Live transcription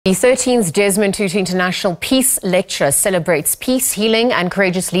The 13th Desmond Tutu International Peace Lecture celebrates peace, healing and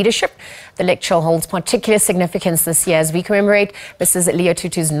courageous leadership. The lecture holds particular significance this year as we commemorate Mrs. Leah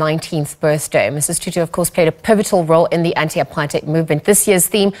Tutu's 19th birthday. Mrs. Tutu, of course, played a pivotal role in the anti-apartheid movement. This year's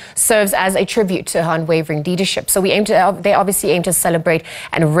theme serves as a tribute to her unwavering leadership. So they obviously aim to celebrate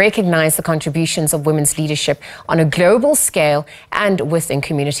and recognize the contributions of women's leadership on a global scale and within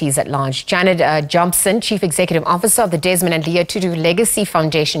communities at large. Janet Jobson, Chief Executive Officer of the Desmond and Leah Tutu Legacy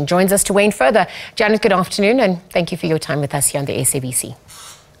Foundation, joins us to weigh in further. Janet, good afternoon, and thank you for your time with us here on the SABC.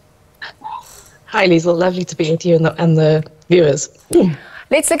 Hi, Liesl. Lovely to be with you and the viewers.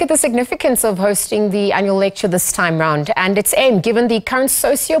 Let's look at the significance of hosting the annual lecture this time round and its aim, given the current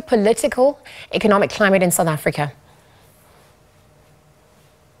socio-political economic climate in South Africa.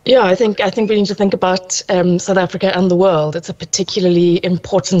 Yeah, I think we need to think about South Africa and the world. It's a particularly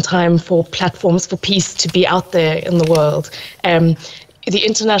important time for platforms for peace to be out there in the world. The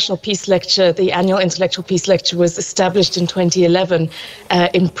International Peace Lecture, the annual Intellectual Peace Lecture, was established in 2011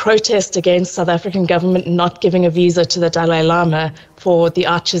 in protest against South African government not giving a visa to the Dalai Lama for the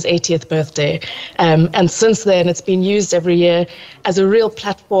Archer's 80th birthday. And since then, it's been used every year as a real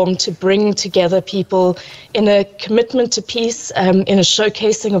platform to bring together people in a commitment to peace, in a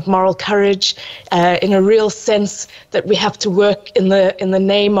showcasing of moral courage, in a real sense that we have to work in the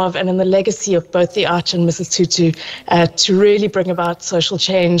name of and in the legacy of both the Archer and Mrs. Tutu to really bring about social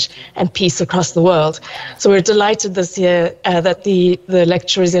change and peace across the world. So we're delighted this year that the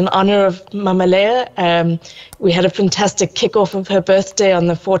lecture is in honor of Mama Leah. We had a fantastic kickoff of her birthday on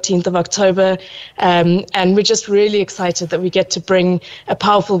the 14th of October, and we're just really excited that we get to bring a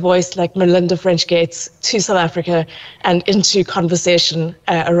powerful voice like Melinda French Gates to South Africa and into conversation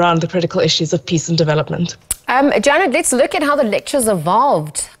around the critical issues of peace and development. Janet, let's look at how the lecture's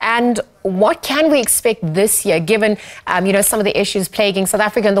evolved and what can we expect this year, given some of the issues plaguing South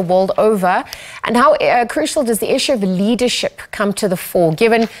Africa and the world over, and how crucial does the issue of leadership come to the fore,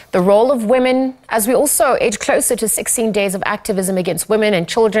 given the role of women as we also edge closer to 16 days of activism against women and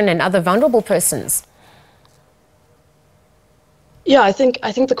children and other vulnerable persons? Yeah, I think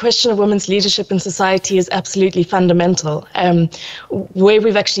the question of women's leadership in society is absolutely fundamental. Where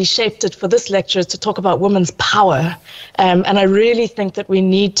we've actually shaped it for this lecture is to talk about women's power. And I really think that we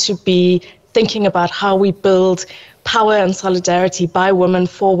need to be thinking about how we build power and solidarity by women,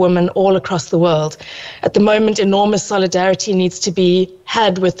 for women, all across the world. At the moment, enormous solidarity needs to be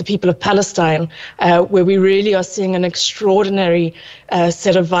had with the people of Palestine, where we really are seeing an extraordinary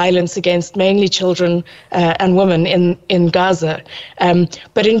set of violence against mainly children and women in Gaza.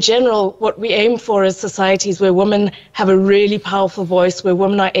 But in general, what we aim for is societies where women have a really powerful voice, where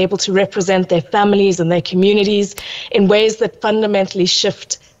women are able to represent their families and their communities in ways that fundamentally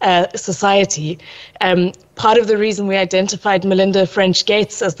shift society. Part of the reason we identified Melinda French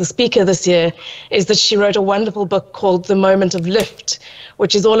Gates as the speaker this year is that she wrote a wonderful book called The Moment of Lift,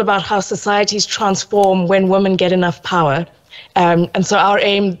 which is all about how societies transform when women get enough power. And so our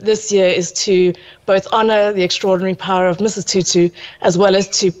aim this year is to both honor the extraordinary power of Mrs. Tutu, as well as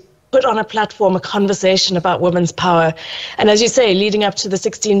to put on a platform a conversation about women's power. And as you say, leading up to the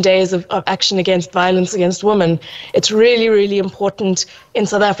 16 days of action against violence against women, it's really, really important in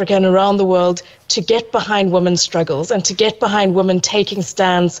South Africa and around the world to get behind women's struggles and to get behind women taking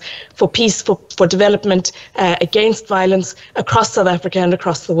stands for peace, for development, against violence across South Africa and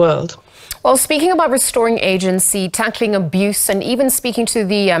across the world. Well, speaking about restoring agency, tackling abuse, and even speaking to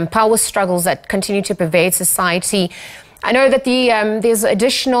the power struggles that continue to pervade society, I know that there's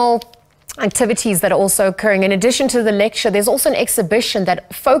additional activities that are also occurring. In addition to the lecture, there's also an exhibition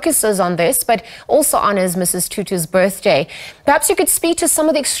that focuses on this, but also honors Mrs. Tutu's birthday. Perhaps you could speak to some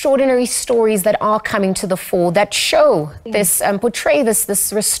of the extraordinary stories that are coming to the fore that show this, portray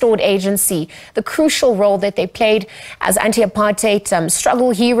this restored agency, the crucial role that they played as anti-apartheid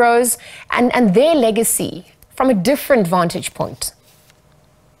struggle heroes, and their legacy from a different vantage point.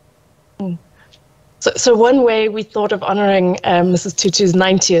 So one way we thought of honoring Mrs. Tutu's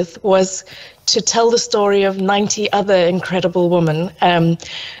 90th was to tell the story of 90 other incredible women.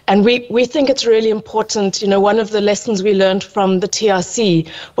 And we think it's really important. You know, one of the lessons we learned from the TRC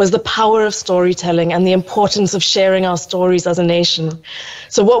was the power of storytelling and the importance of sharing our stories as a nation.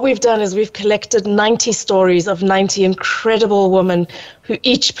 So what we've done is we've collected 90 stories of 90 incredible women who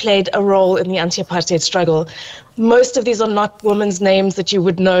each played a role in the anti-apartheid struggle. Most of these are not women's names that you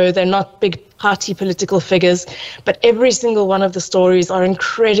would know. They're not big party political figures, but every single one of the stories are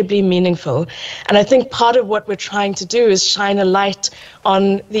incredibly meaningful. And I think part of what we're trying to do is shine a light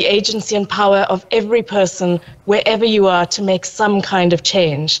on the agency and power of every person wherever you are to make some kind of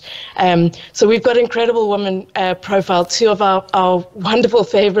change. So we've got incredible women profile. Two of our wonderful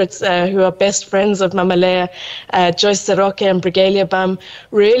favorites who are best friends of Mama Leah, Joyce Seroke and Brigalia Bam,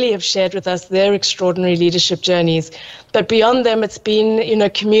 really have shared with us their extraordinary leadership journeys. But beyond them, it's been,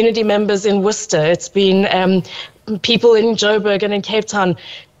 community members in Worcester. It's been people in Joburg and in Cape Town,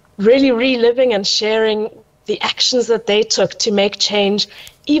 really reliving and sharing the actions that they took to make change,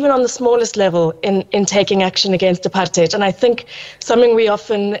 even on the smallest level, in taking action against apartheid. And I think something we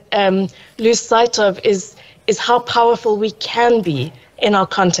often lose sight of is how powerful we can be in our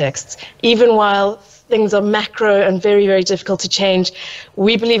contexts, even while things are macro and very, very difficult to change.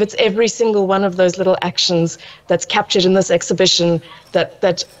 We believe it's every single one of those little actions that's captured in this exhibition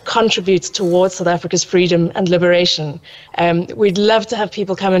that contributes towards South Africa's freedom and liberation. We'd love to have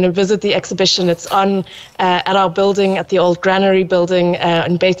people come in and visit the exhibition. It's on at our building, at the old Granary building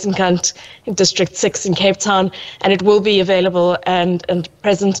in Batenkant in District 6 in Cape Town, and it will be available and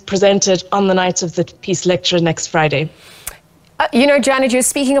presented on the night of the Peace Lecture next Friday. Janet, you're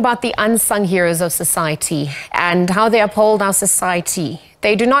speaking about the unsung heroes of society and how they uphold our society.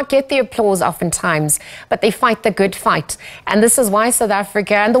 They do not get the applause oftentimes, but they fight the good fight. And this is why South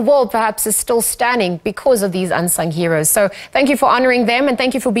Africa and the world perhaps is still standing, because of these unsung heroes. So thank you for honoring them, and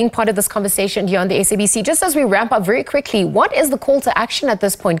thank you for being part of this conversation here on the SABC. Just as we wrap up very quickly, what is the call to action at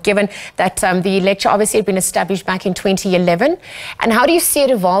this point, given that the lecture obviously had been established back in 2011? And how do you see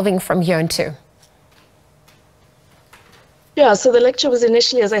it evolving from here on to? Yeah, so the lecture was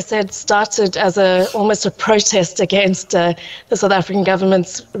initially, as I said, started as almost a protest against the South African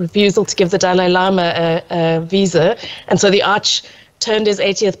government's refusal to give the Dalai Lama a visa. And so the Arch turned his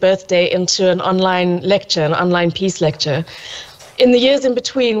 80th birthday into an online lecture, an online peace lecture. In the years in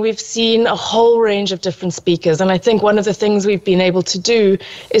between, we've seen a whole range of different speakers. And I think one of the things we've been able to do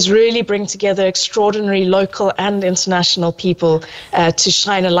is really bring together extraordinary local and international people to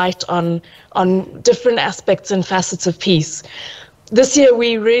shine a light on different aspects and facets of peace. This year,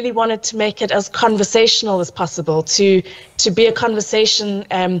 we really wanted to make it as conversational as possible, to be a conversation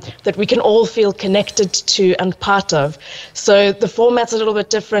that we can all feel connected to and part of. So the format's a little bit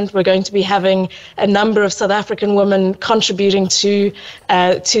different. We're going to be having a number of South African women contributing to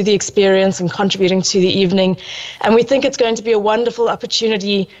the experience and contributing to the evening. And we think it's going to be a wonderful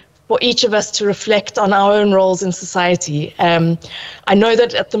opportunity for each of us to reflect on our own roles in society. I know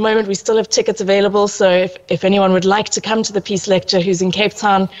that at the moment we still have tickets available, so if anyone would like to come to the Peace Lecture who's in Cape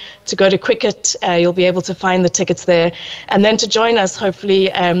Town, to go to Quicket, you'll be able to find the tickets there. And then to join us,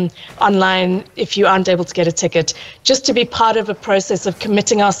 hopefully online, if you aren't able to get a ticket, just to be part of a process of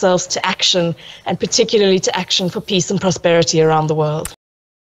committing ourselves to action, and particularly to action for peace and prosperity around the world.